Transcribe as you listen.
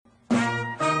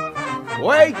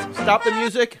Wait! Stop the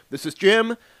music. This is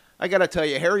Jim. I got to tell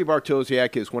you, Harry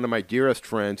Bartosiak is one of my dearest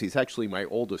friends. He's actually my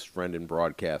oldest friend in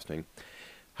broadcasting.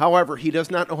 However, he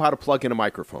does not know how to plug in a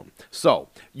microphone. So,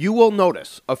 you will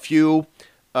notice a few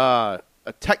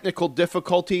technical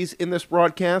difficulties in this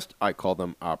broadcast. I call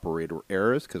them operator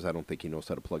errors because I don't think he knows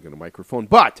how to plug in a microphone.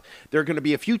 But there are going to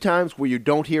be a few times where you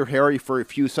don't hear Harry for a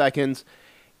few seconds.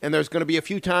 And there's going to be a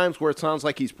few times where it sounds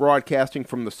like he's broadcasting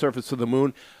from the surface of the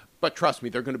moon. But trust me,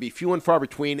 they're going to be few and far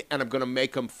between, and I'm going to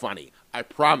make them funny. I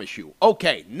promise you.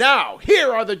 Okay, now,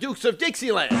 here are the Dukes of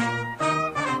Dixieland.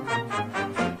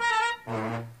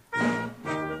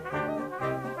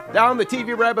 Down the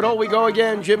TV rabbit hole we go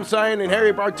again. Jim Sion and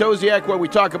Harry Bartosiak, where we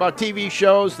talk about TV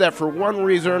shows that for one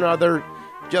reason or another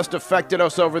just affected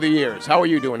us over the years. How are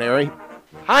you doing, Harry?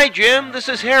 Hi, Jim. This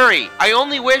is Harry. I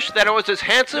only wish that I was as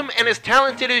handsome and as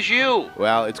talented as you.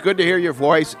 Well, it's good to hear your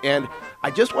voice, and I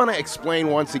just want to explain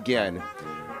once again,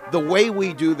 the way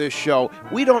we do this show,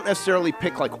 we don't necessarily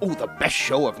pick like, oh, the best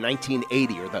show of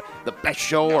 1980 or the best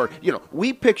show or,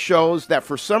 we pick shows that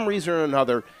for some reason or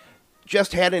another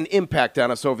just had an impact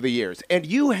on us over the years. And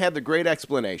you had the great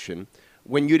explanation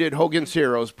when you did Hogan's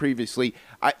Heroes previously.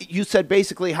 You said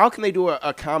basically, how can they do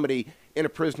a comedy in a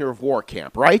prisoner of war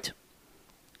camp, right?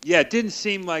 Yeah, it didn't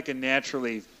seem like a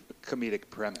naturally comedic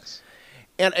premise.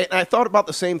 And I thought about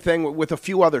the same thing with a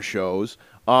few other shows.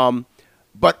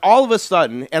 But all of a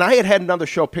sudden, and I had another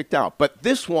show picked out, but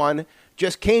this one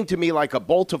just came to me like a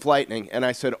bolt of lightning. And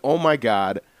I said, oh, my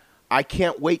God, I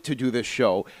can't wait to do this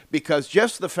show. Because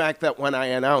just the fact that when I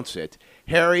announce it,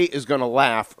 Harry is going to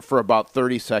laugh for about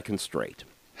 30 seconds straight.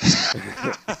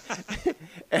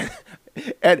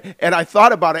 and I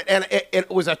thought about it, and it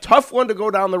was a tough one to go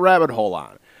down the rabbit hole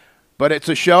on. But it's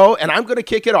a show, and I'm going to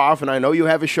kick it off, and I know you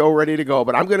have a show ready to go,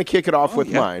 but I'm going to kick it off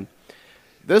with mine.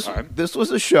 This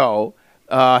was a show,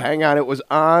 hang on, it was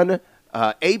on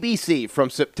ABC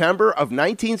from September of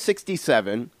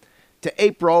 1967 to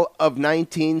April of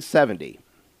 1970.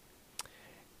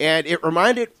 And it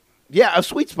reminded, a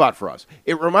sweet spot for us.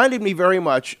 It reminded me very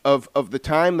much of the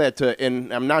time that,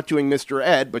 and I'm not doing Mr.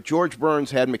 Ed, but George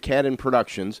Burns had McCadden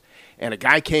Productions, and a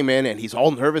guy came in, and he's all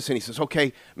nervous, and he says,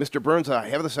 okay, Mr. Burns, I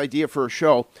have this idea for a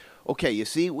show. Okay, you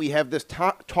see, we have this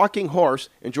talking horse,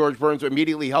 and George Burns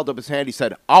immediately held up his hand. He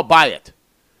said, I'll buy it.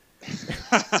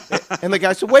 And the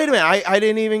guy said, wait a minute, I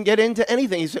didn't even get into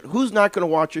anything. He said, who's not going to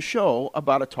watch a show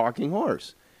about a talking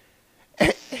horse?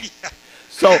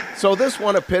 So this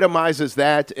one epitomizes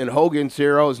that in Hogan's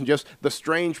Heroes and just the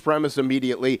strange premise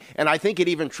immediately. And I think it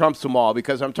even trumps them all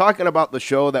because I'm talking about the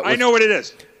show that was... I know what it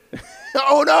is.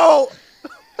 Oh,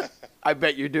 no! I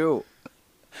bet you do.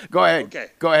 Go ahead. Okay.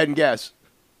 Go ahead and guess.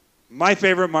 My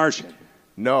Favorite Martian.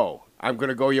 No. I'm going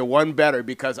to go you one better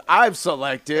because I've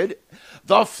selected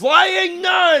The Flying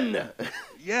Nun.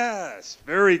 Yes.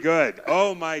 Very good.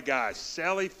 Oh, my gosh.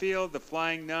 Sally Field, The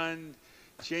Flying Nun...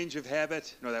 Change of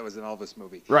Habit. No, that was an Elvis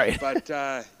movie. Right. But,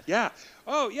 yeah.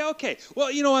 Oh, yeah, okay. Well,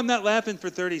 I'm not laughing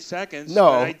for 30 seconds.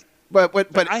 No, but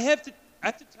I have to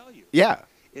tell you. Yeah.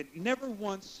 It never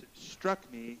once struck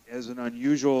me as an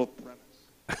unusual premise.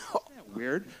 Isn't that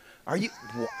weird? Are you?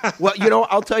 Well,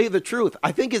 I'll tell you the truth.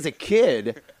 I think as a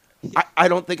kid, I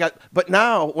don't think but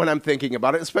now when I'm thinking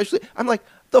about it, especially, I'm like,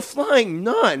 The Flying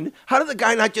Nun? How did the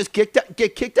guy not just get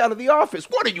kicked out of the office?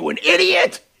 What are you, an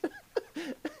idiot?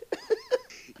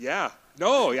 Yeah.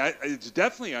 No, it's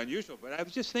definitely unusual. But I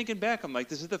was just thinking back. I'm like,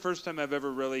 this is the first time I've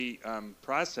ever really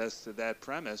processed that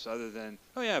premise other than,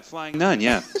 oh, yeah, Flying Nun.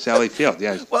 Yeah, Sally Field.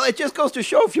 Yeah. Well, it just goes to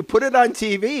show if you put it on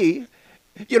TV,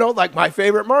 like My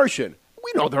Favorite Martian.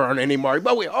 We know there aren't any Martians.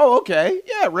 But okay.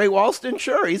 Yeah, Ray Walston,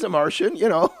 sure, he's a Martian,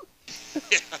 Yeah.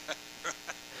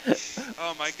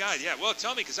 Oh, my God. Yeah. Well,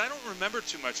 tell me, because I don't remember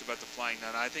too much about The Flying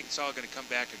Nun. I think it's all going to come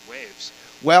back in waves.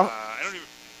 Well, I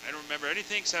don't remember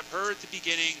anything except her at the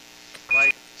beginning,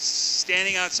 like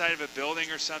standing outside of a building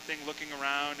or something, looking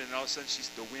around, and all of a sudden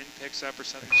the wind picks up or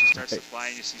something. She starts to fly,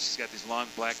 and you see she's got these long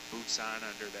black boots on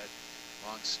under that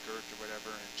long skirt or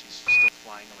whatever, and she's still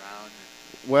flying around.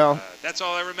 And, that's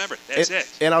all I remember. That's it.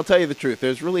 And I'll tell you the truth.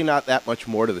 There's really not that much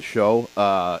more to the show.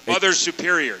 Mother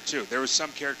Superior, too. There was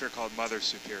some character called Mother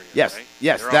Superior, yes, right?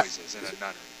 Yes. There always is in a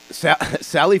nunnery.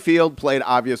 Sally Field played,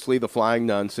 obviously, the Flying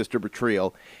Nun, Sister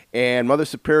Betrayal. And Mother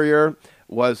Superior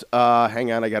was, hang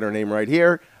on, I got her name right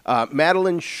here,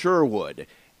 Madeline Sherwood.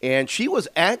 And she was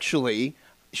actually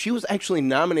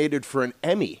nominated for an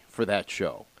Emmy for that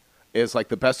show as like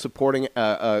the best supporting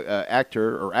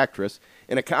actor or actress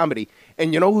in a comedy.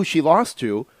 And you know who she lost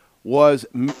to was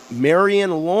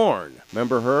Marion Lorne.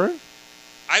 Remember her?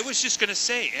 I was just going to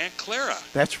say Aunt Clara.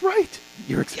 That's right.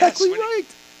 You're exactly right.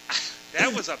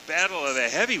 That was a battle of the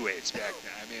heavyweights back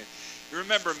then. I mean, you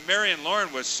remember Marion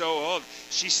Lorne was so old.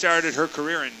 She started her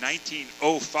career in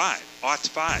 1905,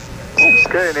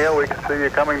 Okay, Neil, we can see you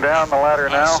coming down the ladder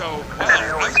now. To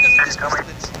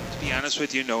be honest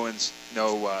with you, no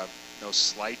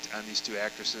slight on these two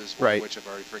actresses, one right. of which I've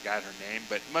already forgot her name,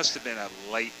 but it must have been a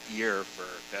light year for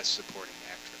Best Supporting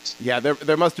Actress. Yeah,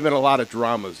 there must have been a lot of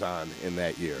dramas on in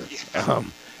that year. Yeah.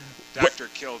 Dr.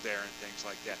 Kildare and things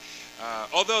like that.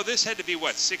 Although this had to be,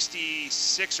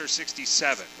 66 or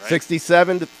 67, right?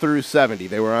 67 through 70.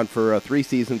 They were on for 3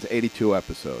 seasons, 82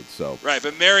 episodes. So. Right,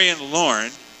 but Marion Lorne,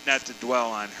 not to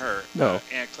dwell on her, no.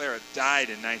 Aunt Clara died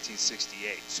in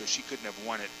 1968, so she couldn't have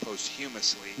won it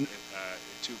posthumously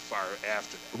too far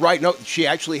after that. Right, no, she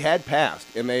actually had passed,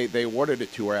 and they awarded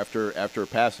it to her after her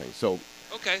passing. So.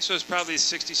 Okay, so it's probably a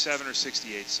 67 or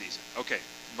 68 season. Okay,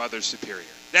 Mother Superior.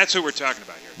 That's what we're talking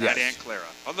about here, not Aunt Clara.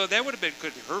 Although that would have been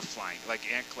good, her flying, like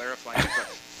Aunt Clara flying,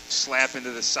 slap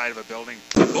into the side of a building.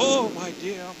 Oh, my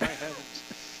dear, my heavens.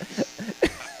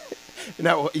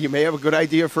 Now, you may have a good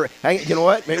idea for... You know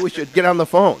what? Maybe we should get on the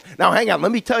phone. Now, hang on.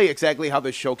 Let me tell you exactly how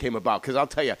this show came about, because I'll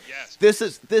tell you,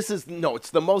 it's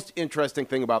the most interesting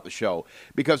thing about the show,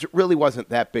 because it really wasn't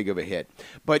that big of a hit.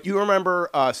 But you remember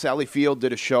Sally Field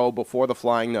did a show before The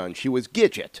Flying Nun. She was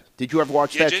Gidget. Did you ever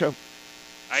watch that show?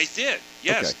 I did,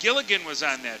 yes. Okay. Gilligan was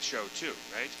on that show, too,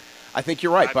 right? I think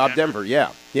you're right. Bob Denver,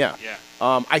 yeah.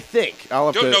 I think.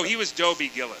 No, he was Dobie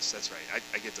Gillis. That's right.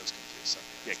 I get those confused. So,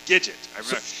 yeah, Gidget. I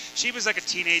remember. She was like a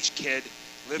teenage kid,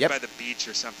 lived by the beach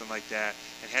or something like that,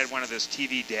 and had one of those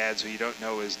TV dads who you don't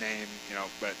know his name,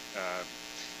 but,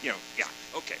 yeah.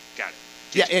 Okay, got it.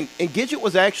 Gidget. Yeah, and Gidget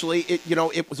was actually,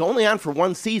 it was only on for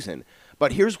 1 season.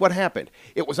 But here's what happened.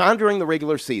 It was on during the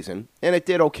regular season, and it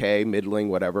did okay, middling,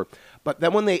 whatever. But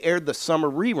then when they aired the summer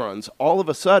reruns, all of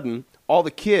a sudden, all the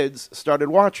kids started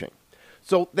watching.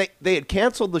 So they had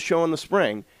canceled the show in the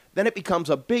spring. Then it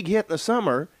becomes a big hit in the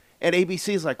summer, and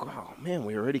ABC's like, oh, man,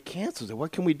 we already canceled it.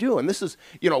 What can we do? And this is,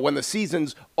 when the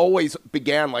seasons always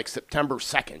began like September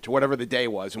 2nd or whatever the day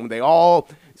was. And when all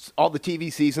the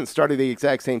TV seasons started at the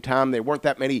exact same time, there weren't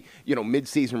that many,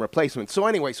 mid-season replacements. So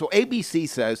anyway, so ABC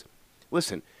says,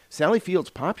 listen, Sally Field's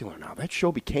popular now. That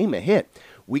show became a hit.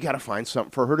 We got to find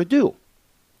something for her to do.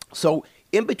 So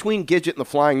in between Gidget and The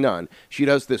Flying Nun, she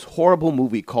does this horrible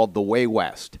movie called The Way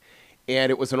West. And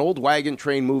it was an old wagon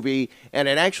train movie, and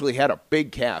it actually had a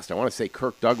big cast. I want to say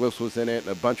Kirk Douglas was in it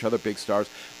and a bunch of other big stars.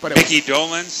 But Mickey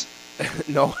Dolenz?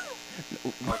 No.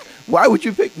 Okay. Why would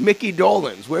you pick Mickey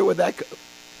Dolenz? Where would that go?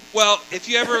 Well, if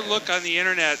you ever look on the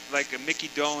internet, like Mickey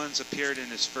Dolenz appeared in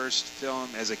his first film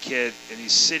as a kid, and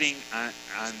he's sitting on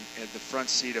at the front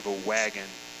seat of a wagon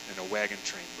in a wagon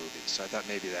train movie. So I thought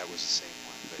maybe that was the same one.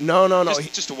 No.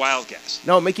 Just a wild guess.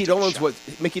 No, Mickey Dolenz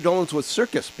was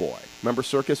Circus Boy. Remember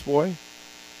Circus Boy?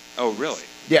 Oh, really?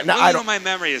 Yeah. Now my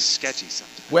memory is sketchy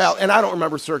sometimes. Well, and I don't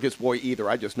remember Circus Boy either.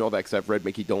 I just know that because I've read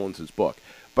Mickey Dolenz's book.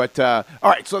 But all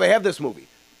right, so they have this movie,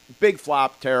 big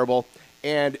flop, terrible,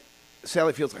 and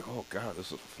Sally Field's like, oh,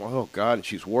 God, and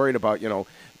she's worried about,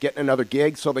 getting another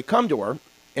gig. So they come to her,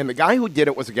 and the guy who did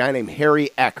it was a guy named Harry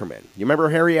Ackerman. You remember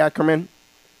Harry Ackerman?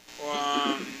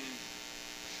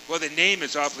 Well, the name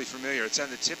is awfully familiar. It's on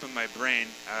the tip of my brain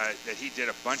that he did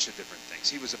a bunch of different things.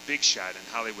 He was a big shot in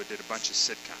Hollywood, did a bunch of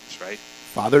sitcoms, right?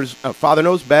 Father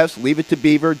Knows Best, Leave It to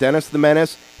Beaver, Dennis the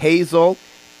Menace, Hazel,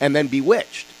 and then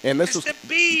Bewitched. And this was... Mr.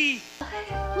 B! Well,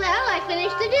 I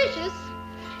finished the dishes.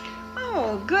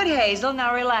 Oh, good, Hazel.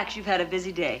 Now relax. You've had a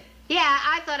busy day. Yeah,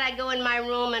 I thought I'd go in my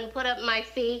room and put up my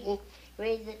feet and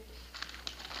read the...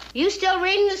 You still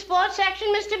reading the sports section,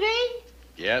 Mr. B?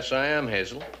 Yes, I am,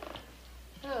 Hazel.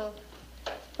 Oh.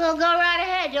 Well, go right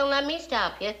ahead. Don't let me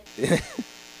stop you.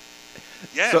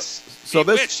 Yes. So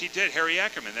this... He did. Harry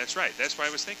Ackerman. That's right. That's why I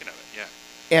was thinking of it,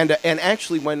 yeah. And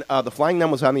actually, when The Flying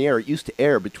Nun was on the air, it used to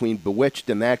air between Bewitched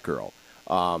and That Girl.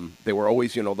 They were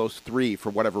always, those three,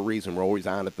 for whatever reason, were always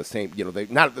on at the same, they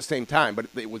not at the same time, but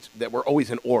they were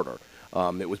always in order.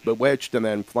 It was Bewitched and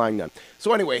then Flying Nun.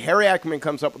 So anyway, Harry Ackerman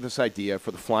comes up with this idea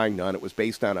for The Flying Nun. It was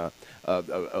based on a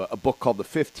book called The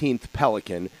 15th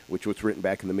Pelican, which was written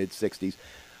back in the mid-'60s.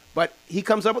 But he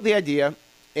comes up with the idea,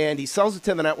 and he sells it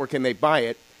to the network, and they buy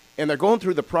it, and they're going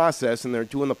through the process, and they're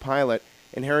doing the pilot,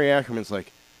 and Harry Ackerman's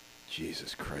like,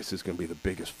 Jesus Christ, this is going to be the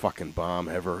biggest fucking bomb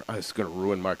ever. It's going to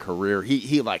ruin my career.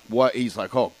 He like, what? He's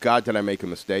like, oh, God, did I make a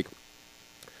mistake?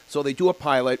 So they do a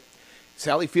pilot.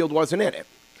 Sally Field wasn't in it.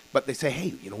 But they say,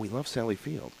 hey, we love Sally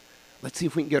Field. Let's see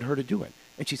if we can get her to do it.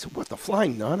 And she said, what, The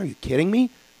Flying Nun? Are you kidding me?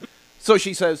 So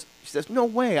she says, no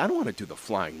way, I don't want to do The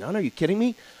Flying Nun. Are you kidding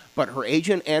me? But her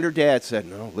agent and her dad said,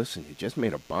 no, listen, you just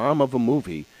made a bomb of a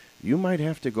movie. you might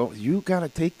have to go. You got to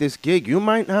take this gig. You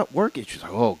might not work it. She's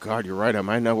like, oh, God, you're right. I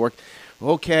might not work.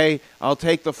 Okay, I'll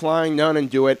take the flying nun and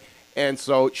do it. And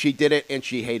so she did it, and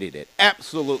she hated it.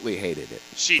 Absolutely hated it.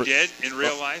 She did in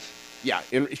real life? Yeah.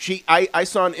 I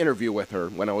saw an interview with her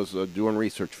when I was doing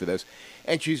research for this,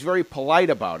 and she's very polite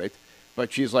about it.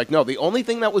 But she's like, no, the only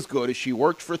thing that was good is she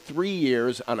worked for 3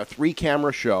 years on a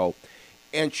 3-camera show,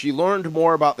 and she learned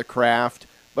more about the craft.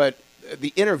 But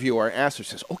the interviewer asked her,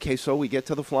 says, okay, so we get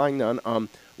to the Flying Nun.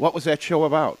 What was that show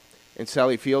about? And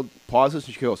Sally Field pauses,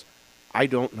 and she goes, I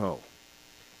don't know.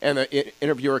 And the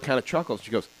interviewer kind of chuckles.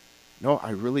 She goes, no, I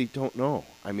really don't know.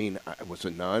 I mean, I was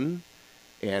a nun,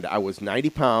 and I was 90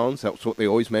 pounds. That's what they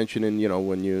always mention in,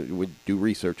 when you would do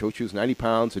research. Oh, she was 90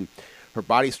 pounds, and her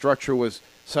body structure was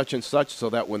such and such, so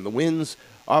that when the winds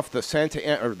off the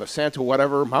Santa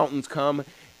whatever mountains come,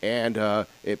 and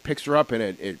it picks her up and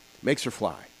it makes her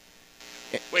fly.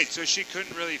 Wait, so she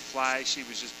couldn't really fly? She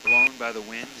was just blown by the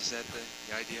wind? Is that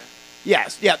the idea?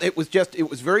 Yes, yeah. It was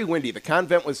very windy. The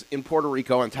convent was in Puerto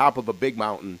Rico on top of a big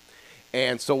mountain,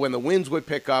 and so when the winds would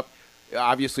pick up,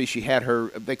 obviously she had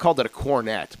they called it a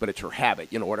cornet, but it's her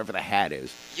habit, whatever the hat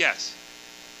is. Yes.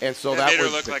 And so that made her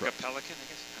look like a pelican, I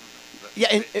guess. I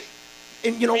don't know. Yeah,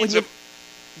 and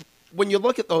when you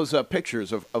look at those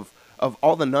pictures of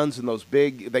all the nuns in those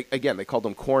big, they called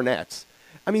them cornets.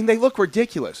 I mean, they look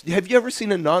ridiculous. Have you ever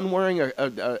seen a nun wearing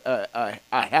a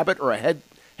habit or a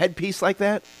headpiece like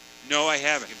that? No, I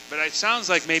haven't. But it sounds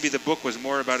like maybe the book was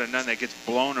more about a nun that gets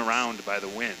blown around by the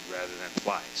wind rather than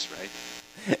flies,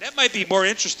 right? That might be more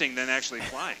interesting than actually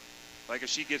flying. Like if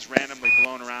she gets randomly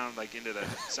blown around, like into the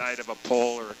side of a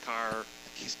pole or a car,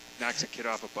 knocks a kid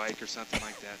off a bike or something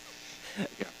like that.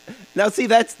 Yeah. Now, see,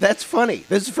 that's funny.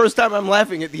 This is the first time I'm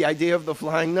laughing at the idea of the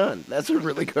flying nun. That's a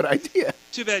really good idea.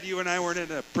 Too bad you and I weren't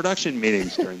in production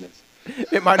meetings during this.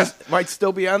 It might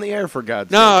still be on the air, for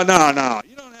God's sake. No.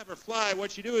 You don't have her fly.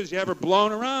 What you do is you have her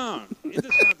blown around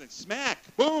into something. Smack.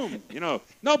 Boom.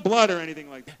 No blood or anything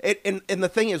like that. And the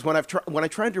thing is, when I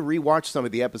tried to rewatch some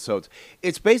of the episodes,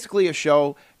 it's basically a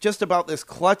show just about this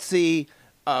klutzy,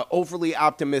 overly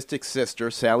optimistic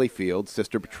sister, Sally Field,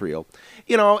 Sister Betrayal,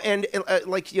 and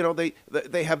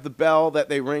they have the bell that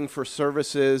they ring for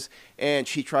services, and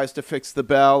she tries to fix the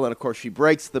bell, and of course she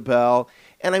breaks the bell,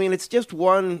 and I mean it's just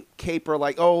one caper,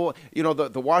 like,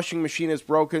 the washing machine is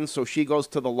broken, so she goes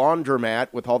to the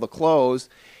laundromat with all the clothes,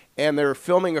 and they're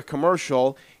filming a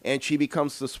commercial, and she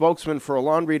becomes the spokesman for a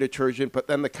laundry detergent, but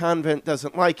then the convent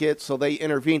doesn't like it, so they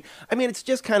intervene. I mean, it's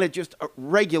just kind of just a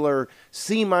regular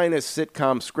C-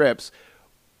 sitcom scripts.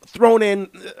 Thrown in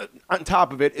on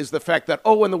top of it is the fact that,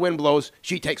 when the wind blows,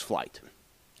 she takes flight.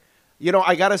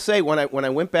 I got to say, when I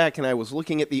went back and I was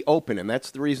looking at the open, and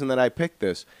that's the reason that I picked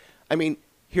this, I mean,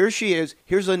 here she is.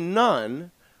 Here's a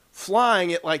nun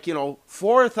flying at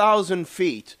 4,000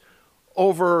 feet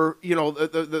over,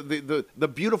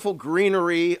 the beautiful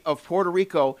greenery of Puerto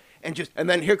Rico, and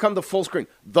then here come the full screen,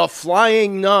 the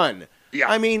Flying Nun. Yeah,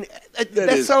 I mean,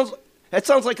 that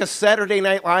sounds like a Saturday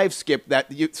Night Live skip.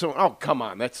 Come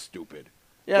on, that's stupid.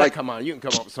 Yeah, come on, you can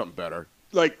come up with something better.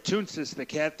 Like Toonsis, the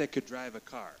cat that could drive a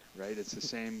car, right? It's the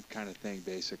same kind of thing,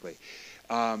 basically.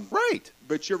 Right.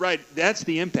 But you're right. That's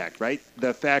the impact, right?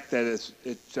 The fact that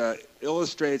it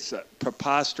illustrates a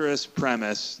preposterous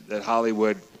premise that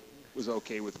Hollywood was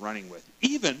okay with running with,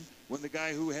 even when the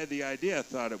guy who had the idea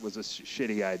thought it was a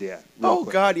shitty idea.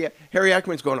 God, yeah. Harry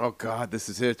Ackerman's going, oh, God, this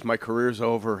is it. My career's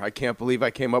over. I can't believe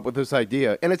I came up with this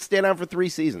idea. And it stayed on for 3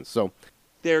 seasons, so.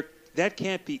 That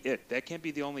can't be it. That can't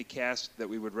be the only cast that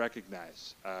we would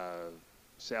recognize.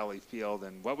 Sally Field,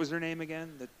 and what was her name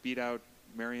again that beat out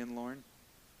Marion Lorne?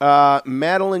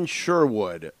 Madeline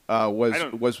Sherwood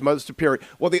was most superior.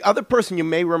 Well, the other person you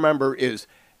may remember is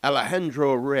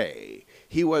Alejandro Rey.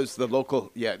 He was the local,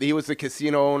 he was the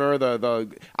casino owner.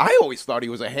 I always thought he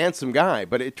was a handsome guy,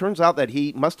 but it turns out that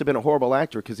he must have been a horrible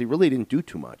actor because he really didn't do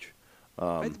too much.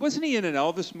 Wasn't he in an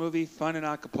Elvis movie, Fun in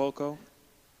Acapulco?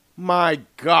 My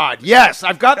God, yes,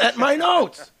 I've got that in my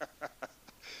notes.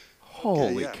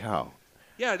 Holy cow.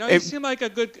 Yeah, no, he seemed like a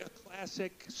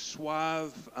classic,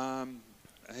 suave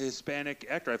Hispanic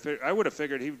actor. I would have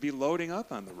figured he would be loading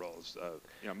up on the roles.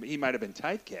 He might have been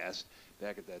typecast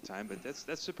back at that time, but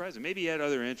that's surprising. Maybe he had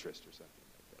other interests or something.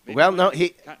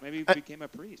 Maybe he became a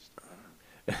priest.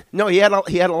 No, he had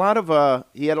a lot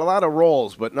of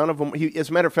roles, but none of them. As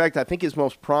a matter of fact, I think his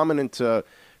most prominent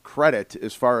credit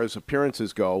as far as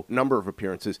appearances go, number of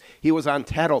appearances, he was on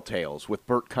Tattletales with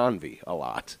Bert Convy a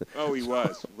lot. Oh, he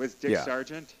was with Dick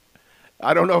Sargent.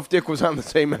 I don't know if Dick was on the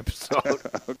same episode.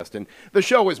 And the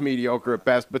show was mediocre at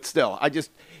best, but still,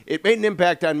 it made an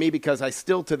impact on me because I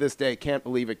still to this day can't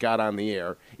believe it got on the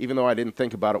air, even though I didn't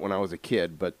think about it when I was a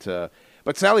kid.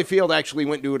 But Sally Field actually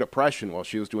went into a depression while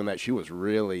she was doing that. She was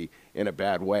really in a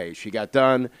bad way. She got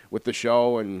done with the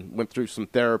show and went through some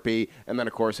therapy, and then,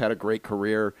 of course, had a great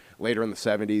career. Later in the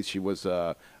 70s, she was,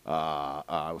 I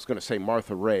was going to say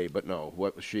Martha Ray, but no,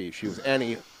 what was she? She was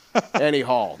Annie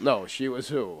Hall. No, she was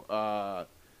who?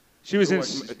 She was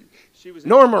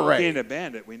Norma in Ray. Smoking the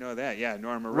Bandit. We know that. Yeah,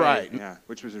 Norma Ray. Right. Yeah,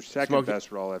 which was her second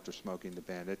best role after Smoking the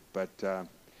Bandit. But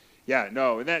yeah,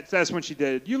 no, and that's when she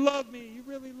did "You Love Me, You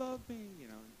Really Love Me," you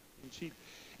know.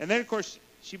 And then of course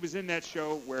she was in that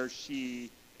show where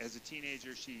she, as a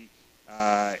teenager, she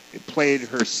played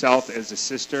herself as a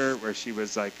sister, where she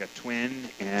was like a twin,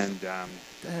 and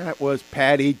that was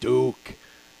Patty Duke.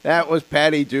 That was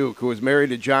Patty Duke, who was married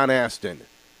to John Astin.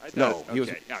 No, he was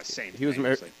same. He was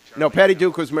married. Like No, Patty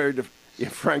Duke was married to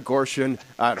Frank Gorshin.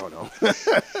 I don't know.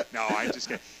 No, I just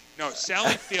get. No,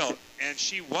 Sally Field, and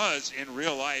she was in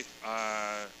real life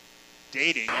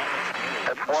dating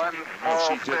almost.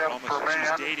 She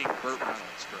was dating Burt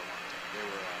Reynolds for a long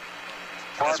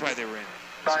time. That's why they were in it.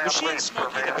 Was she in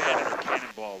Smokey the Bandit or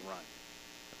Cannonball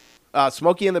Run?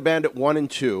 Smokey and the Bandit 1 and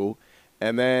 2,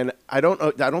 and then I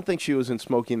don't think she was in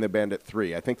Smokey and the Bandit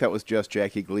 3. I think that was just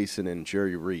Jackie Gleason and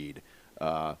Jerry Reed.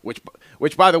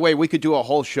 Which, by the way, we could do a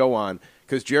whole show on,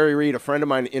 because Jerry Reed, a friend of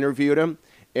mine, interviewed him,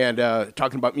 and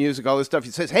talking about music, all this stuff.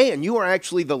 He says, "Hey, and you were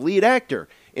actually the lead actor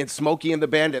in Smokey and the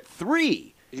Bandit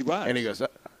 3. He was. And he goes,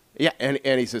 yeah, and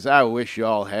he says, "I wish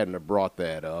y'all hadn't have brought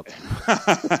that up."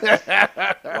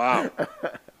 Wow.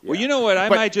 Well, you know what? I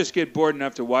might just get bored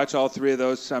enough to watch all three of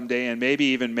those someday, and maybe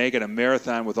even make it a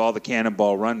marathon with all the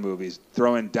Cannonball Run movies.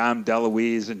 Throw in Dom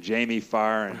DeLuise and Jamie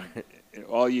Farr and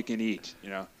all you can eat,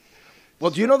 you know.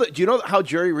 Well, do you know how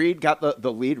Jerry Reed got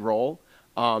the lead role?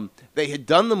 They had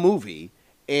done the movie,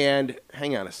 and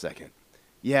hang on a second.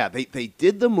 Yeah, they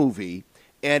did the movie,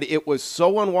 and it was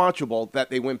so unwatchable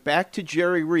that they went back to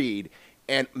Jerry Reed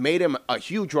and made him a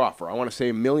huge offer. I want to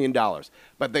say $1 million.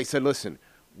 But they said, "Listen,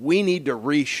 we need to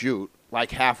reshoot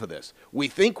like half of this. We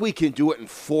think we can do it in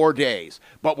 4 days,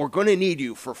 but we're going to need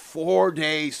you for 4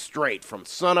 days straight from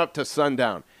sunup to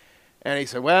sundown." And he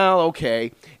said, "Well,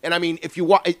 okay." And I mean, if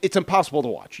you it's impossible to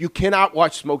watch. You cannot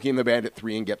watch Smokey and the Bandit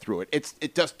 3 and get through it.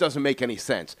 It just doesn't make any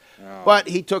sense. Oh. But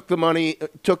he took the money,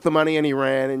 and he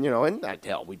ran, and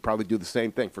hell, we'd probably do the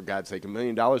same thing. For God's sake, $1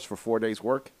 million for 4 days'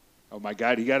 work. Oh my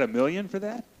God, he got $1 million for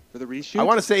that, for the reshoot? I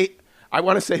want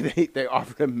to say they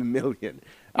offered him $1 million.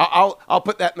 I'll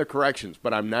put that in the corrections,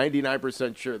 but I'm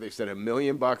 99% sure they said $1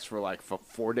 million for like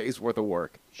 4 days worth of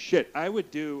work. Shit, I would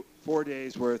do 4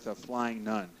 days worth of Flying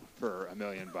Nun for $1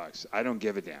 million. I don't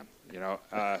give a damn.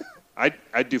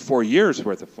 I'd do 4 years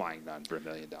worth of Flying Nun for $1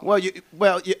 million.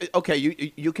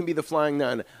 Okay. You can be the Flying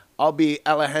Nun. I'll be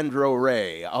Alejandro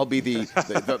Rey. I'll be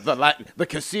the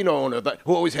casino owner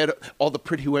who always had all the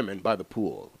pretty women by the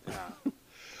pool.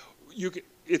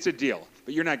 It's a deal,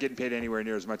 but you're not getting paid anywhere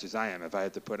near as much as I am if I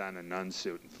had to put on a nun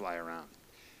suit and fly around.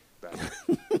 But,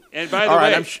 and by the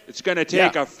way, it's going to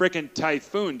take a frickin'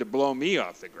 typhoon to blow me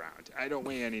off the ground. I don't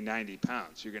weigh any 90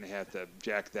 pounds. You're going to have to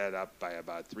jack that up by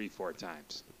about 3-4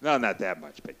 times. No, not that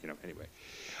much, but anyway.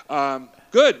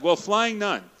 Good. Well, Flying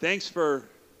Nun. Thanks for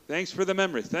the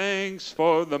memory. Thanks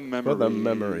for the memories. For the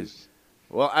memories.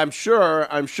 Well, I'm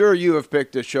sure you have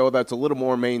picked a show that's a little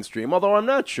more mainstream, although I'm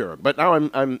not sure. But now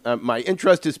my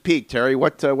interest is piqued, Terry.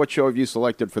 What show have you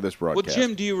selected for this broadcast? Well,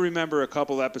 Jim, do you remember a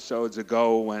couple episodes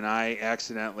ago when I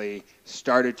accidentally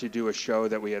started to do a show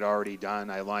that we had already done?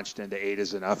 I launched into 8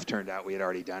 is Enough. Turned out we had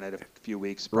already done it a few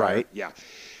weeks prior. Right. Yeah.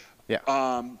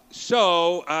 Yeah.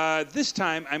 So this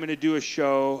time I'm going to do a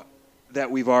show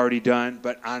that we've already done,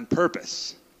 but on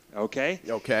purpose. Okay?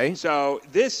 Okay. So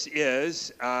this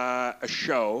is a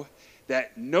show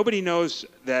that nobody knows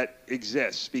that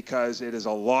exists because it is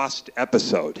a lost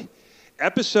episode.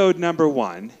 Episode number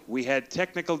 1, we had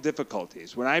technical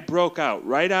difficulties. When I broke out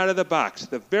right out of the box,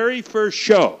 the very first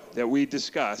show that we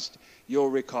discussed, you'll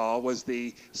recall, was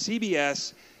the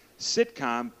CBS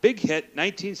sitcom, big hit,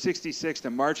 1966 to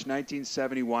March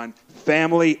 1971,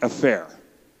 Family Affair.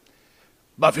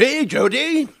 Buffy,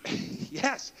 Jody?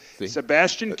 Yes. See?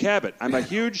 Sebastian Cabot. I'm a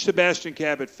huge Sebastian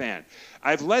Cabot fan.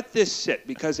 I've let this sit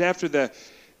because after the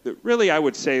really, I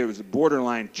would say it was a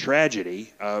borderline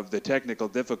tragedy of the technical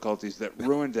difficulties that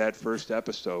ruined that first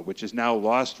episode, which is now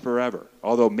lost forever,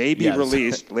 although may be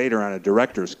released later on a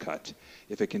director's cut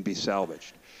if it can be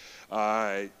salvaged.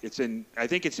 I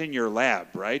think it's in your lab,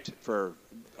 right? For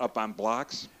up on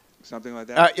blocks, something like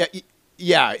that?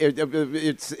 Yeah,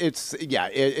 it's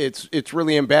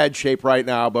really in bad shape right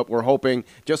now. But we're hoping,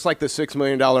 just like the $6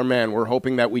 million man, we're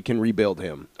hoping that we can rebuild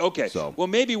him. Okay. So. Well,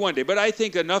 maybe one day. But I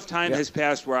think enough time has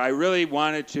passed where I really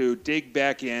wanted to dig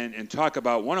back in and talk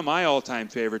about one of my all-time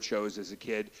favorite shows as a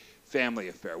kid, Family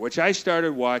Affair, which I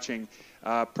started watching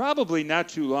probably not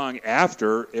too long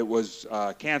after it was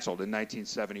canceled in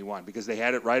 1971 because they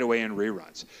had it right away in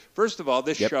reruns. First of all,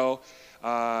 this show,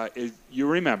 if you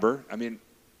remember, I mean,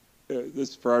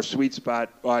 this for our sweet spot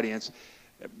audience,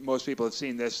 most people have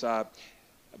seen this.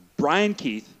 Brian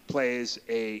Keith plays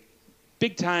a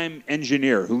big-time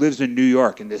engineer who lives in New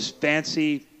York in this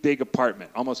fancy big apartment.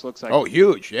 Almost looks like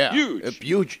huge, yeah,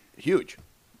 huge.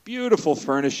 Beautiful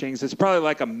furnishings. It's probably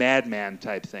like a Mad Men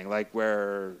type thing, like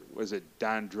where was it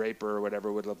Don Draper or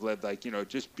whatever would have lived. Like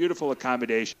just beautiful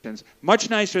accommodations, much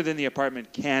nicer than the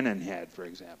apartment Cannon had, for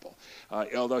example.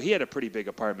 Although he had a pretty big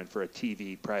apartment for a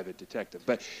TV private detective,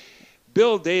 but.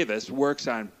 Bill Davis works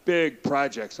on big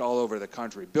projects all over the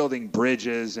country, building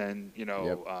bridges and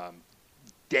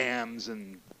dams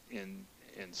in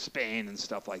Spain and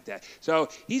stuff like that. So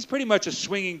he's pretty much a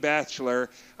swinging bachelor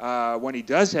when he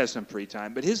does have some free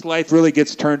time, but his life really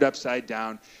gets turned upside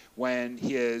down when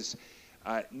his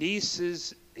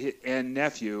nieces and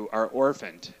nephew are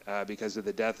orphaned because of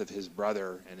the death of his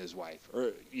brother and his wife,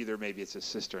 or either maybe it's a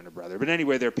sister and a brother. But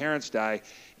anyway, their parents die,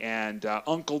 and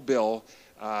Uncle Bill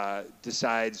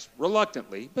decides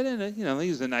reluctantly, but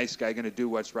he's a nice guy, going to do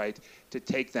what's right, to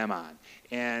take them on.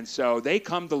 And so they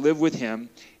come to live with him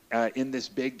in this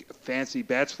big fancy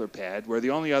bachelor pad where the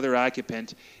only other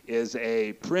occupant is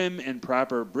a prim and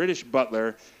proper British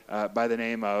butler by the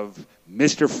name of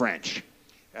Mr. French,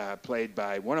 played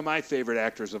by one of my favorite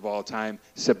actors of all time,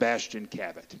 Sebastian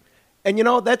Cabot. And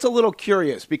that's a little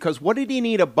curious because what did he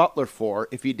need a butler for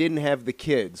if he didn't have the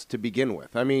kids to begin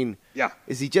with? I mean,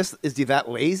 is he that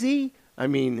lazy? I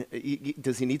mean,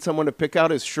 does he need someone to pick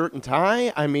out his shirt and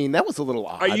tie? I mean, that was a little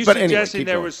odd. Are you suggesting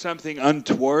there was something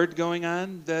untoward going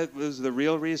on that was the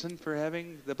real reason for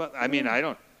having the butler? I mean, I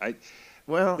don't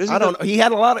know. He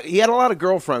had a lot of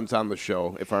girlfriends on the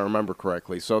show, if I remember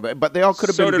correctly. But they all could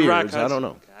have been beards. I don't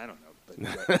know. I don't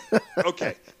know. But,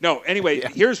 okay. No. Anyway,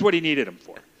 here's what he needed him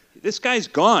for. This guy's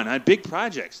gone on big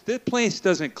projects. This place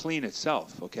doesn't clean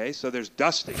itself, okay? So there's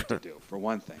dusting to do, for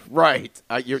one thing. Right.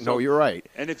 You're right.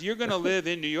 And if you're going to live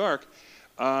in New York,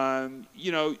 and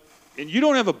you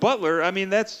don't have a butler, I mean,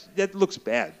 that looks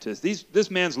bad. This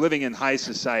man's living in high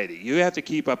society. You have to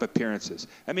keep up appearances.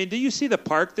 I mean, do you see the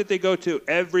park that they go to?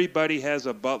 Everybody has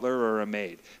a butler or a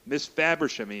maid. Miss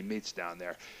Fabersham meets down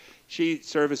there. She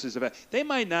services they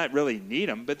might not really need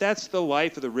them, but that's the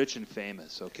life of the rich and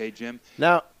famous, okay, Jim?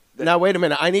 Now, wait a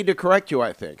minute. I need to correct you,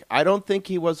 I think. I don't think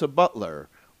he was a butler.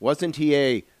 Wasn't he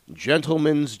a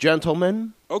gentleman's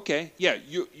gentleman? Okay. Yeah,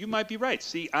 you might be right.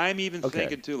 See, I'm even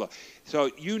thinking too low. So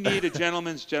you need a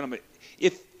gentleman's gentleman.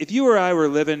 If you or I were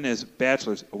living as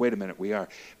bachelors, wait a minute, we are.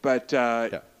 But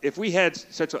if we had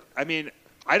such a, I mean,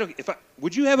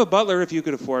 would you have a butler if you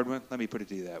could afford one? Let me put it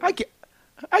to you that way.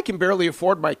 I can barely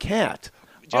afford my cat.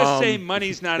 Just say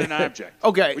money's not an object.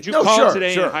 Okay. Would you call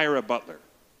today and hire a butler?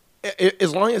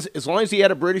 As long as he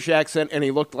had a British accent and he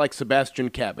looked like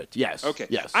Sebastian Cabot, yes. Okay.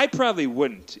 Yes. I probably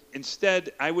wouldn't.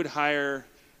 Instead, I would hire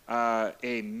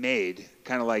a maid,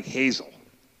 kind of like Hazel,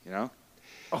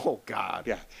 Oh, God.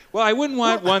 Yeah. Well, I wouldn't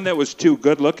want one that was too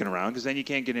good looking around because then you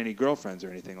can't get any girlfriends or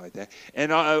anything like that.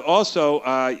 And also,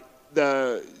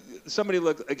 somebody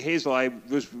look like Hazel, I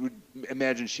would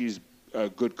imagine she's a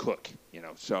good cook,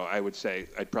 So I would say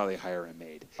I'd probably hire a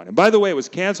maid. And by the way, it was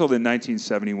canceled in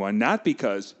 1971, not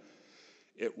because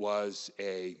it was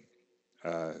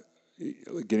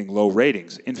getting low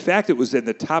ratings. In fact, it was in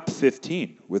the top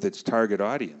 15 with its target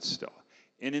audience still,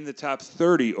 and in the top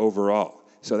 30 overall.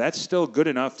 So that's still good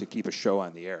enough to keep a show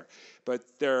on the air. But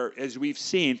there, as we've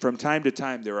seen from time to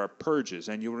time, there are purges.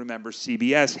 And you'll remember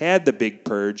CBS had the big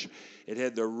purge. It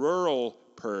had the rural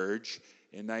purge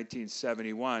in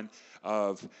 1971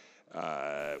 of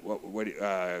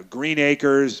Green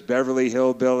Acres, Beverly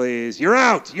Hillbillies. You're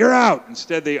out.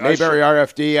 Instead, they Mayberry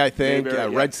RFD, I think.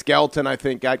 Red Skelton, I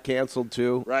think, got canceled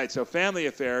too. Right. So Family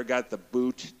Affair got the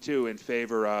boot too in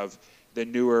favor of the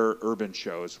newer urban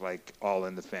shows like All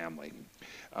in the Family.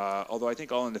 Although I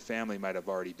think All in the Family might have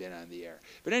already been on the air.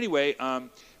 But anyway,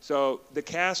 so the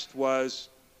cast was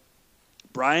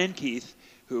Brian Keith,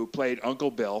 who played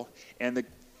Uncle Bill, and the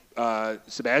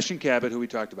Sebastian Cabot, who we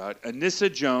talked about.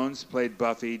 Anissa Jones played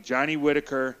Buffy. Johnny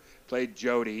Whitaker played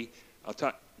Jody.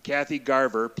 Kathy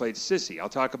Garver played Sissy. I'll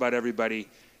talk about everybody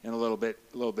in a little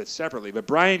bit separately. But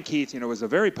Brian Keith, was a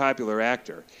very popular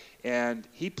actor, and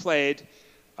he played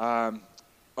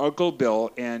Uncle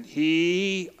Bill, and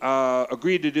he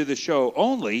agreed to do the show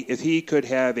only if he could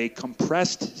have a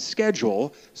compressed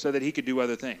schedule so that he could do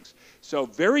other things. So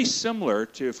very similar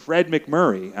to Fred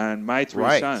McMurray on My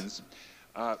Three Sons,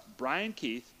 Brian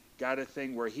Keith got a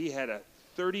thing where he had a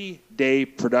 30-day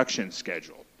production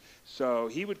schedule. So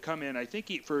he would come in, I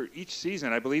think for each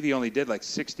season, I believe he only did like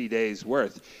 60 days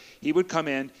worth. He would come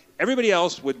in. Everybody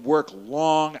else would work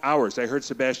long hours. I heard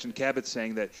Sebastian Cabot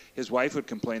saying that his wife would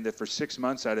complain that for 6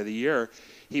 months out of the year,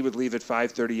 he would leave at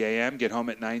 5:30 a.m., get home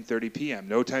at 9:30 p.m.,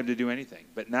 no time to do anything.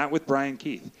 But not with Brian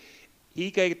Keith. He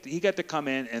got to come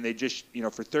in, and they just,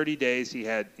 for 30 days, he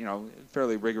had, a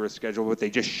fairly rigorous schedule, but they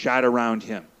just shot around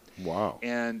him. Wow.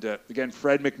 And, again,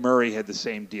 Fred McMurray had the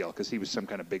same deal because he was some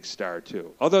kind of big star,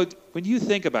 too. Although, when you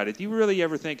think about it, do you really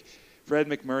ever think Fred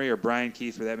McMurray or Brian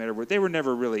Keith, for that matter, they were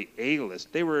never really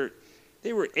A-list. They were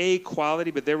A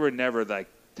quality, but they were never, like,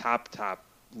 top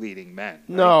leading men. Right?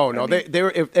 No. They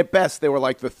were, at best, they were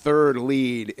like the third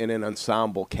lead in an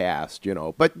ensemble cast,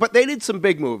 But they did some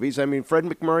big movies. I mean, Fred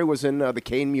McMurray was in The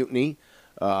Caine Mutiny.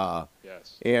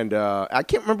 Yes. And I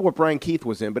can't remember what Brian Keith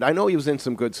was in, but I know he was in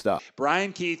some good stuff.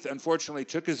 Brian Keith, unfortunately,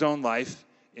 took his own life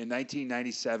in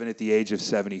 1997 at the age of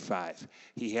 75.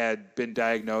 He had been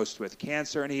diagnosed with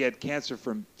cancer, and he had cancer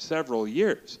for several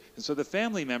years. And so the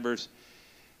family members,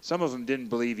 some of them didn't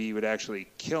believe he would actually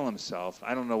kill himself.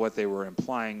 I don't know what they were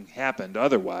implying happened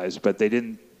otherwise, but they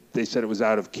said it was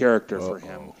out of character for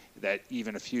him that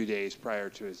even a few days prior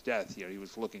to his death, he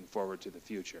was looking forward to the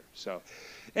future. So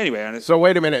anyway. So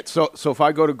wait a minute. So if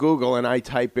I go to Google and I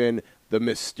type in the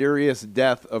mysterious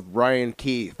death of Brian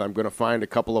Keith, I'm going to find a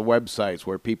couple of websites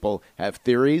where people have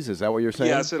theories. Is that what you're saying?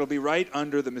 Yes, it'll be right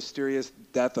under the mysterious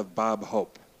death of Bob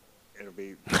Hope. It'll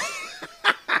be...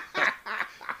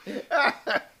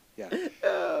 Yeah.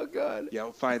 Oh, God. Yeah,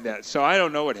 we'll find that. So I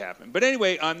don't know what happened. But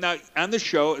anyway, on the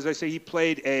show, as I say, he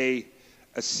played a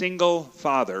single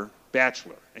father,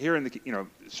 bachelor, here in the,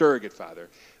 surrogate father.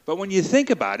 But when you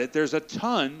think about it, there's a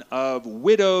ton of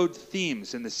widowed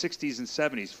themes in the 60s and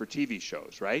 70s for TV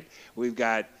shows, right? We've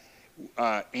got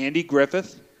Andy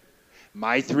Griffith,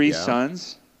 My Three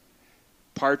Sons,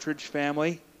 Partridge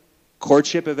Family,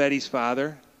 Courtship of Eddie's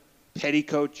Father,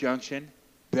 Petticoat Junction,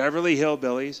 Beverly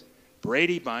Hillbillies,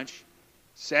 Brady Bunch,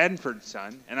 Sanford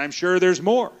Son, and I'm sure there's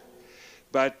more.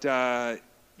 But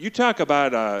you talk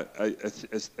about a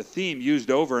theme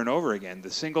used over and over again, the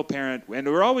single parent, and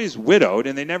they were always widowed,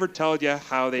 and they never told you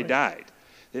how they died.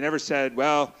 They never said,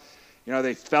 well,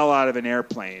 they fell out of an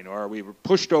airplane, or we were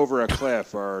pushed over a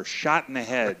cliff, or shot in the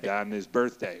head on his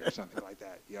birthday, or something like that.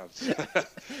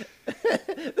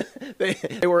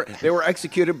 They were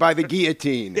executed by the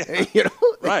guillotine.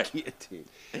 Right. Guillotine.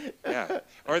 Yeah.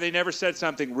 Or they never said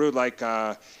something rude like,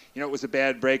 it was a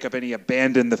bad breakup and he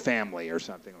abandoned the family or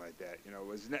something like that.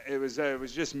 It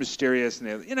was just mysterious, and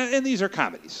and these are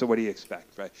comedies. So what do you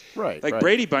expect, right? Right. Like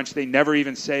Brady Bunch, they never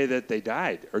even say that they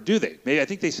died, or do they? Maybe I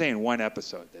think they say in one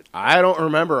episode that. I don't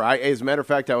remember. As a matter of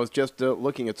fact, I was just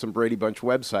looking at some Brady Bunch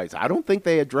websites. I don't think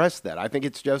they addressed that. I think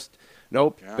it's just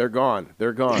nope. Yeah. They're gone.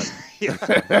 They're gone.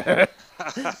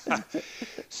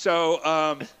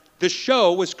 So. The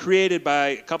show was created by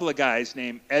a couple of guys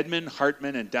named Edmund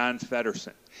Hartman and Don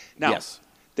Feddersen. Now,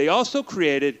 they also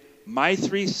created My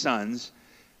Three Sons,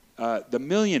 The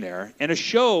Millionaire, and a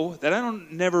show that I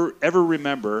never ever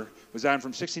remember was on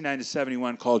from 69 to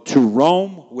 71 called To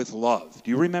Rome with Love. Do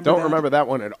you remember that? Don't remember that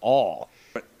one at all.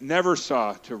 But never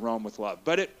saw To Rome with Love.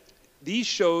 But these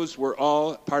shows were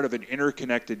all part of an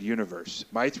interconnected universe.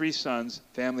 My Three Sons,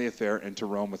 Family Affair, and To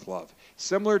Rome with Love.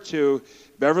 Similar to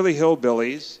Beverly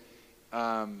Hillbillies,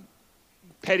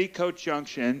 Petticoat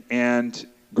Junction, and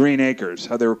Green Acres,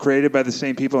 how they were created by the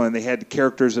same people, and they had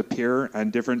characters appear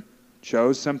on different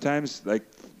shows sometimes, like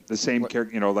the same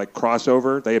character, like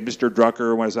crossover. They had Mr.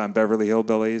 Drucker was on Beverly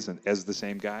Hillbillies and as the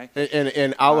same guy.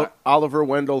 And Oliver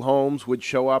Wendell Holmes would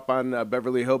show up on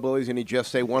Beverly Hillbillies, and he'd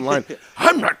just say one line,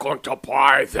 "I'm not going to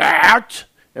buy that."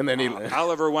 And then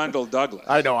Oliver Wendell Douglas.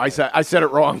 I know, I said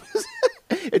it wrong.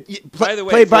 By the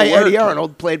way, played by Eddie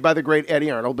Arnold, played by the great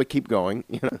Eddie Arnold, but keep going.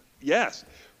 Yes.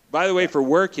 By the way, for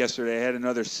work yesterday, I had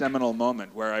another seminal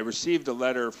moment where I received a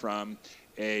letter from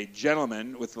a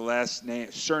gentleman with the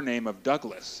surname of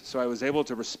Douglas. So I was able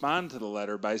to respond to the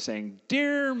letter by saying,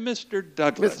 "Dear Mr.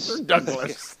 Douglas." Mr.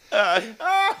 Douglas.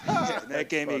 That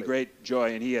gave me great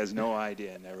joy, and he has no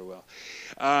idea, never will,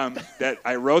 that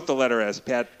I wrote the letter as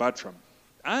Pat Buttram.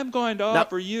 I'm going to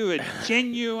offer you a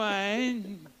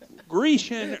genuine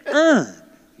Grecian urn.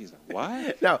 He's like,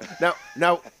 what?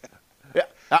 Now,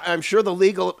 I'm sure the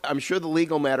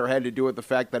legal matter had to do with the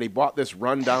fact that he bought this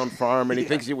rundown farm and he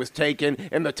thinks he was taken,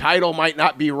 and the title might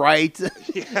not be right.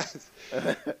 Yes.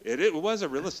 It was a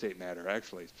real estate matter,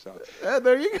 actually. So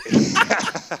There you go.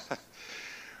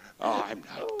 Oh, I'm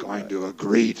not going to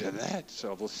agree to that.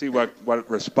 So we'll see what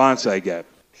response I get.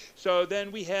 So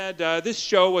then we had, this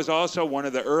show was also one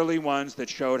of the early ones that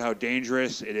showed how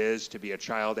dangerous it is to be a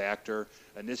child actor.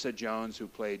 Anissa Jones, who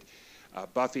played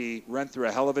Buffy, went through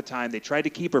a hell of a time. They tried to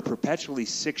keep her perpetually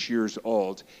 6 years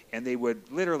old, and they would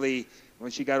literally,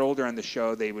 when she got older on the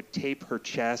show, they would tape her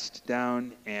chest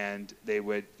down, and they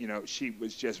would, she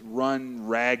was just run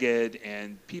ragged,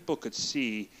 and people could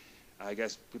see, I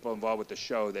guess people involved with the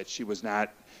show, that she was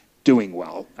not doing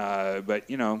well. But,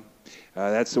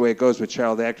 that's the way it goes with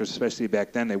child actors, especially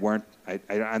back then. They weren't,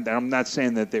 I'm not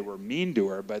saying that they were mean to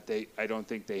her, but I don't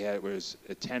think was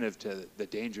attentive to the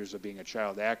dangers of being a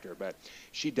child actor. But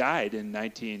she died in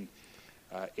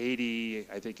 1980,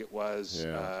 I think it was,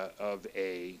 of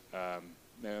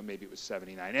maybe it was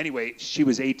 79. Anyway, she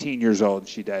was 18 years old, and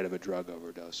she died of a drug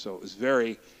overdose. So it was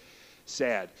very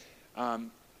sad.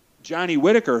 Johnny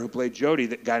Whitaker, who played Jody,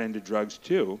 that got into drugs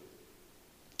too,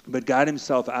 but got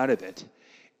himself out of it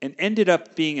and ended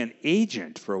up being an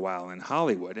agent for a while in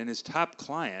Hollywood. And his top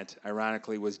client,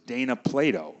 ironically, was Dana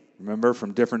Plato. Remember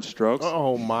from Different Strokes?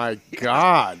 Oh, my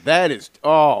God. That is,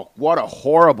 what a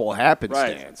horrible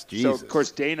happenstance. Right. Jesus. So, of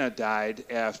course, Dana died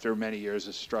after many years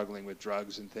of struggling with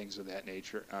drugs and things of that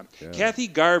nature. Kathy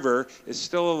Garver is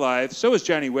still alive. So is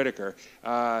Johnny Whitaker.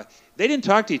 They didn't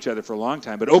talk to each other for a long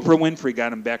time, but Oprah Winfrey got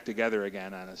them back together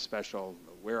again on a special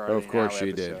Where Are They Now? Of course she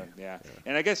episode. did. Yeah.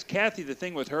 And I guess Kathy, the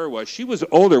thing with her was she was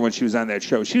older when she was on that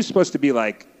show. She was supposed to be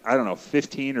like,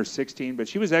 15 or 16, but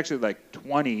she was actually like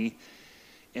 20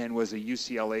 and was a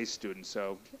UCLA student,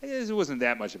 so it wasn't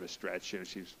that much of a stretch. She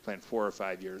was playing 4 or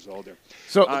 5 years older.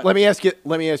 So let me ask you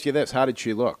this: how did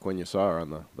she look when you saw her on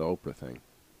the Oprah thing?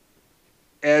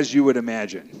 As you would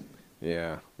imagine.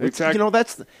 Yeah, Exactly.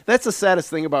 That's the saddest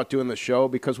thing about doing the show,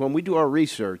 because when we do our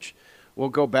research, we'll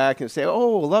go back and say,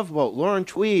 "Oh, Love Boat, Lauren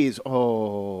Tweez."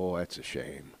 Oh, that's a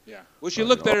shame. Yeah. Well, she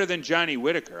looked better than Johnny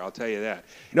Whitaker, I'll tell you that.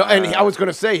 No, and I was going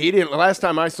to say, he didn't. Last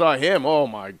time I saw him, oh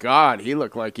my God, he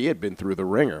looked like he had been through the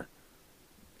ringer.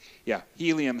 Yeah,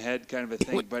 helium head kind of a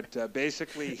thing, but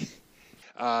basically,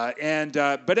 but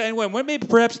anyway, what made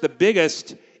perhaps the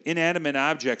biggest inanimate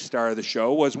object star of the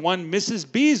show was one Mrs.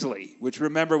 Beasley, which,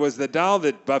 remember, was the doll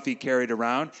that Buffy carried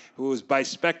around, who was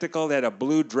bispectacled, had a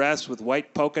blue dress with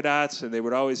white polka dots, and they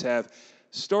would always have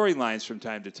storylines from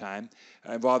time to time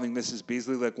involving Mrs.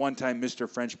 Beasley. Like one time, Mr.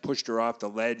 French pushed her off the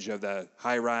ledge of the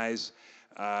high-rise.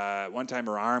 One time,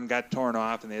 her arm got torn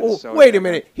off, and they had to sew it wait a back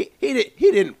minute. He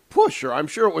didn't push her. I'm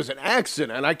sure it was an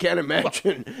accident. I can't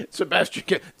imagine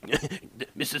Sebastian.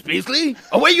 Mrs. Beasley,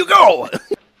 away you go.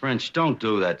 French, don't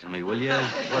do that to me, will you?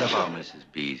 What about Mrs.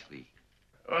 Beasley?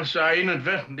 Oh, so I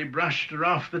inadvertently brushed her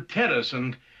off the terrace,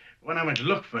 and when I went to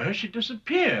look for her, she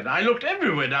disappeared. I looked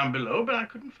everywhere down below, but I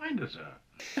couldn't find her, sir.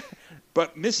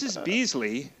 But Mrs.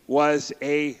 Beasley was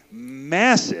a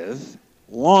massive,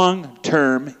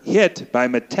 long-term hit by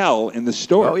Mattel in the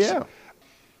stores. Oh, yeah.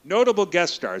 Notable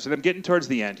guest stars, and I'm getting towards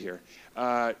the end here.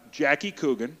 Jackie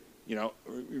Coogan,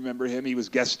 remember him? He was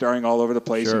guest starring all over the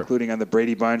place, Sure. including on the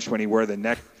Brady Bunch when he wore the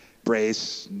neck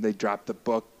brace, and they dropped the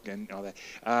book and all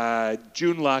that.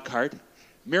 June Lockhart.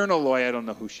 Myrna Loy, I don't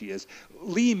know who she is.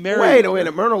 Lee Merriweather. Wait a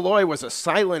minute. Myrna Loy was a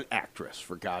silent actress,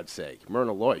 for God's sake.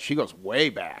 Myrna Loy, she goes way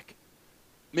back.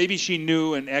 Maybe she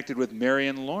knew and acted with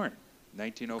Marion Lorne,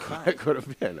 1905. It could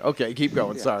have been. Okay, keep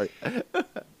going. Yeah. Sorry.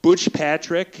 Butch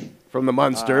Patrick. From the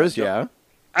Munsters, yeah.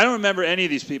 I don't remember any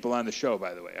of these people on the show,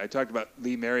 by the way. I talked about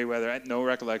Lee Merriweather. I had no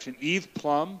recollection. Eve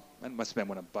Plum. That must have been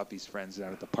one of Buffy's friends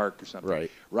down at the park or something. Right.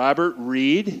 Robert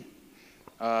Reed.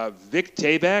 Vic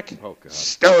Tayback. Oh, God.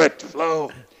 Stow it,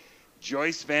 Flo.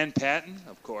 Joyce Van Patten,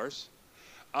 of course.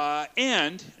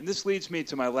 And this leads me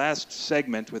to my last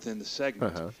segment within the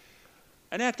segment.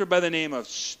 An actor by the name of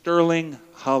Sterling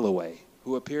Holloway,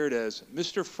 who appeared as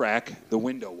Mr. Frack, the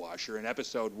window washer, in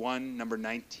episode 1, number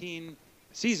 19,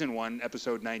 season 1,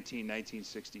 episode 19,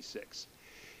 1966.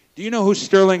 Do you know who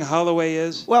Sterling Holloway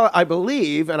is? Well, I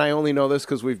believe, and I only know this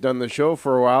because we've done the show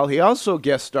for a while, he also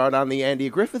guest starred on the Andy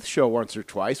Griffith Show once or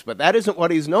twice, but that isn't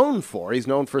what he's known for. He's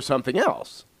known for something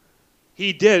else.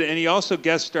 He did, and he also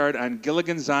guest starred on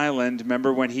Gilligan's Island.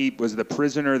 Remember when he was the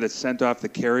prisoner that sent off the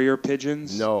carrier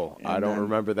pigeons? No, I don't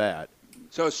remember that.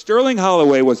 So Sterling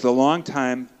Holloway was the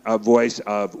longtime voice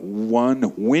of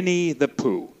one Winnie the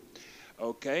Pooh.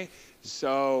 Okay?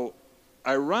 So,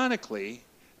 ironically,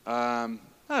 I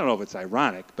don't know if it's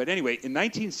ironic, but anyway, in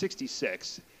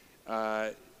 1966,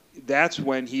 that's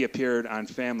when he appeared on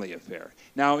Family Affair.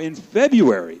 Now, in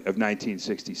February of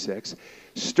 1966,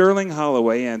 Sterling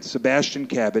Holloway and Sebastian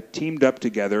Cabot teamed up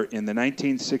together in the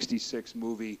 1966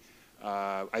 movie,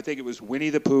 I think it was Winnie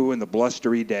the Pooh and the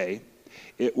Blustery Day.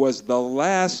 It was the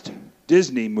last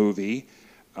Disney movie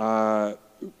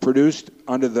produced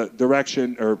under the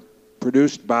direction or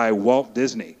produced by Walt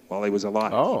Disney while he was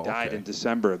alive. He died in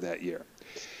December of that year.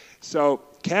 So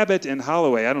Cabot and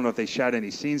Holloway, I don't know if they shot any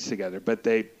scenes together, but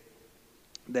they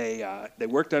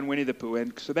worked on Winnie the Pooh,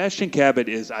 and Sebastian Cabot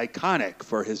is iconic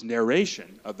for his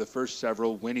narration of the first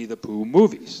several Winnie the Pooh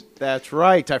movies. That's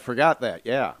right. I forgot that.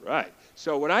 Yeah. Right.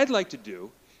 So what I'd like to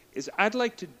do is I'd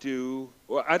like to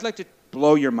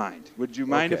blow your mind. Would you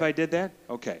mind if I did that?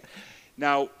 Okay.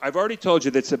 Now, I've already told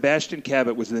you that Sebastian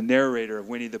Cabot was the narrator of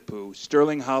Winnie the Pooh.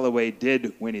 Sterling Holloway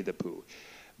did Winnie the Pooh.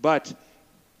 But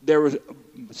there were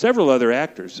several other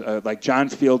actors, like John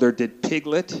Fielder did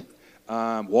Piglet.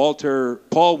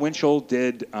 Paul Winchell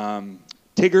did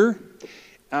Tigger.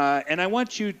 And I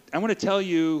want to tell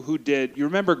you who did. You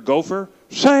remember Gopher?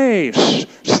 Say,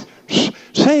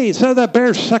 so that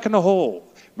bear's stuck in the hole.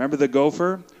 Remember the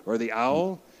gopher or the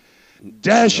owl?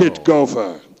 Dash it,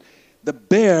 Gopher. The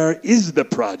bear is the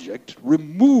project.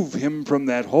 Remove him from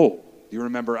that hole. Do you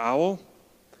remember Owl?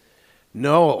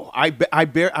 No,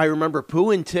 I remember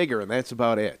Pooh and Tigger, and that's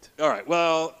about it. All right,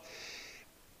 well,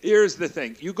 here's the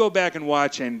thing. You go back and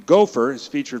watch, and Gopher is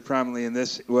featured prominently in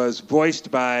this, was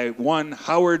voiced by one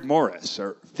Howard Morris,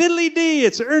 or Fiddly D,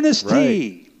 it's Ernest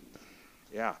T.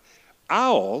 Yeah.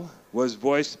 Owl was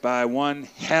voiced by one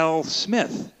Hal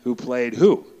Smith, who played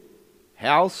who?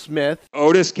 Hal Smith.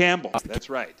 Otis Campbell. That's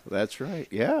right. That's right,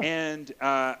 yeah. And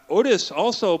Otis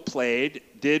also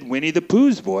did Winnie the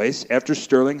Pooh's voice after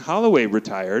Sterling Holloway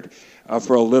retired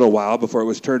for a little while before it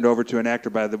was turned over to an actor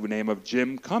by the name of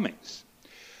Jim Cummings.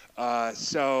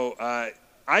 So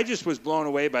I just was blown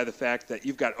away by the fact that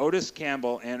you've got Otis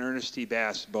Campbell and Ernest T.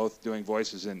 Bass both doing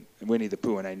voices in Winnie the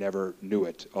Pooh, and I never knew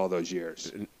it all those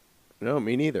years. No,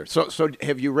 me neither. So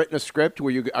have you written a script?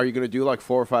 Are you going to do like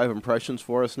 4 or 5 impressions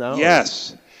for us now?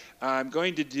 Yes. I'm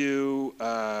going to do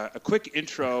a quick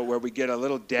intro where we get a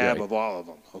little dab of all of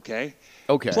them, okay?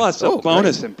 Okay. Plus a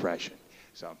bonus impression.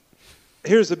 So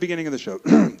here's the beginning of the show.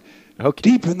 Okay.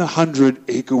 Deep in the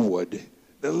 100-acre wood,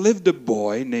 there lived a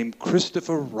boy named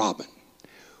Christopher Robin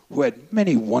who had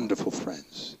many wonderful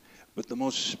friends. But the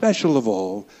most special of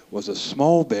all was a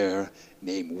small bear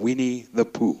named Winnie the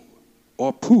Pooh,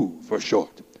 or Pooh for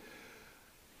short.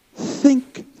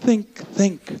 Think,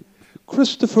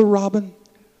 Christopher Robin,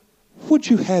 would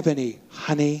you have any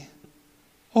honey?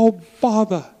 Oh,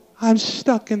 bother, I'm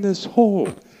stuck in this hole.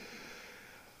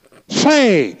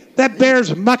 Say, that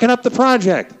bear's mucking up the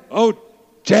project. Oh,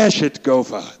 dash it,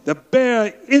 Gopher. The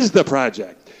bear is the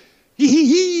project.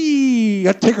 Hee,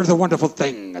 a Tigger the wonderful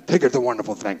thing, a Tigger the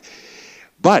wonderful thing.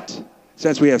 But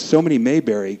since we have so many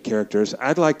Mayberry characters,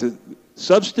 I'd like to...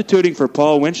 Substituting for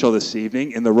Paul Winchell this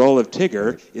evening in the role of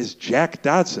Tigger is Jack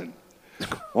Dodson.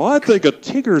 Well, I think a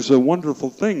Tigger's a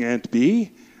wonderful thing, Aunt Bee.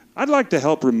 I'd like to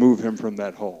help remove him from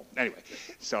that hole. Anyway,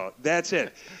 so that's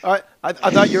it. I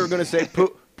thought you were going to say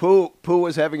Pooh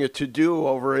was having a to-do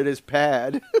over at his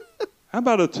pad. How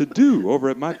about a to-do over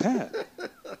at my pad?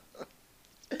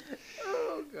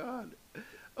 Oh, God.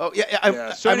 Oh, yeah.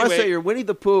 I must say, your Winnie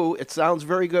the Pooh, it sounds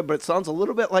very good, but it sounds a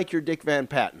little bit like your Dick Van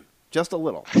Patten. Just a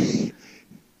little.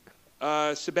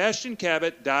 Sebastian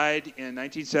Cabot died in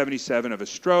 1977 of a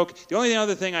stroke. The only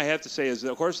other thing I have to say is,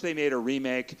 of course, they made a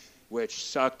remake which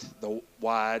sucked the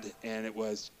wad, and it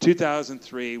was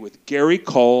 2003 with Gary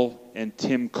Cole and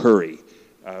Tim Curry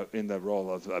in the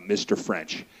role of Mr.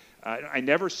 French. I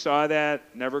never saw that,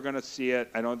 never going to see it.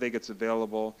 I don't think it's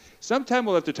available. Sometime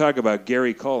we'll have to talk about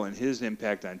Gary Cole and his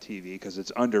impact on TV because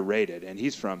it's underrated, and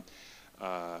he's from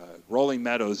Rolling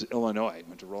Meadows, Illinois.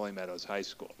 Went to Rolling Meadows High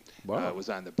School. Wow. Was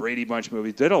on the Brady Bunch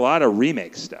movies. Did a lot of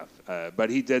remake stuff, but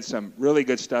he did some really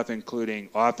good stuff, including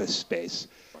Office Space.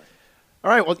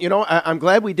 All right. Well, I'm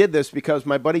glad we did this because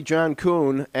my buddy John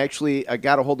Kuhn actually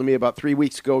got a hold of me about 3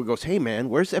 weeks ago. He goes, "Hey, man,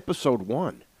 where's episode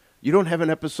 1? You don't have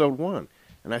an episode 1."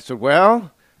 And I said,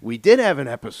 "Well, we did have an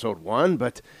episode 1,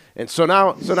 but..." And so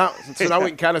now we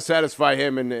can kind of satisfy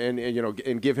him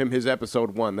and give him his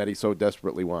episode 1 that he so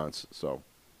desperately wants. So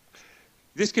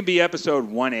this can be episode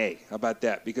 1A. How about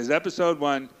that? Because episode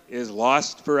 1 is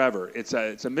lost forever. It's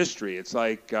a mystery. It's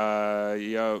like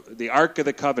the Ark of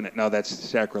the Covenant. No, that's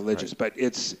sacrilegious. Right. But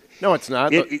it's no, it's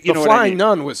not. The Flying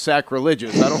Nun was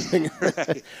sacrilegious. I don't think.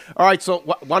 Right. All right. So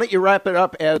why don't you wrap it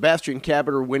up as Sebastian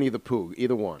Cabot or Winnie the Pooh?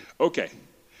 Either one. Okay.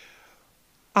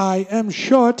 I am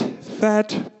short,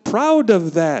 fat, proud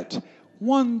of that.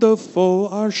 Wonderful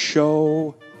our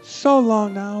show. So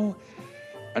long now.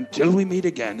 Until we meet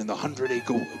again in the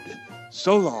 100-Acre Wood.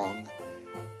 So long,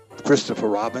 Christopher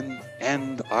Robin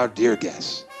and our dear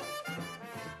guests.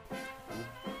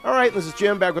 All right, this is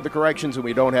Jim back with the corrections, and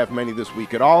we don't have many this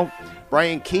week at all.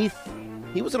 Brian Keith,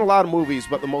 he was in a lot of movies,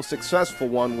 but the most successful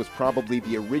one was probably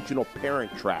the original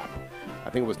Parent Trap. I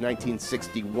think it was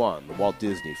 1961, the Walt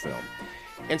Disney film.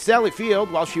 And Sally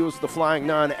Field, while she was the Flying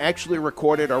Nun, actually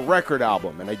recorded a record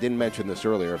album, and I didn't mention this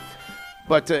earlier.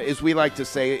 But as we like to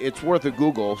say, it's worth a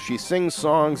Google. She sings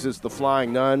songs as the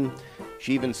Flying Nun.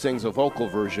 She even sings a vocal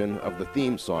version of the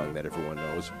theme song that everyone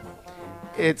knows.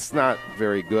 It's not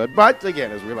very good, but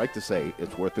again, as we like to say,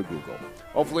 it's worth a Google.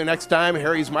 Hopefully next time,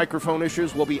 Harry's microphone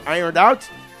issues will be ironed out,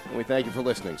 and we thank you for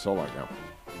listening. So long now.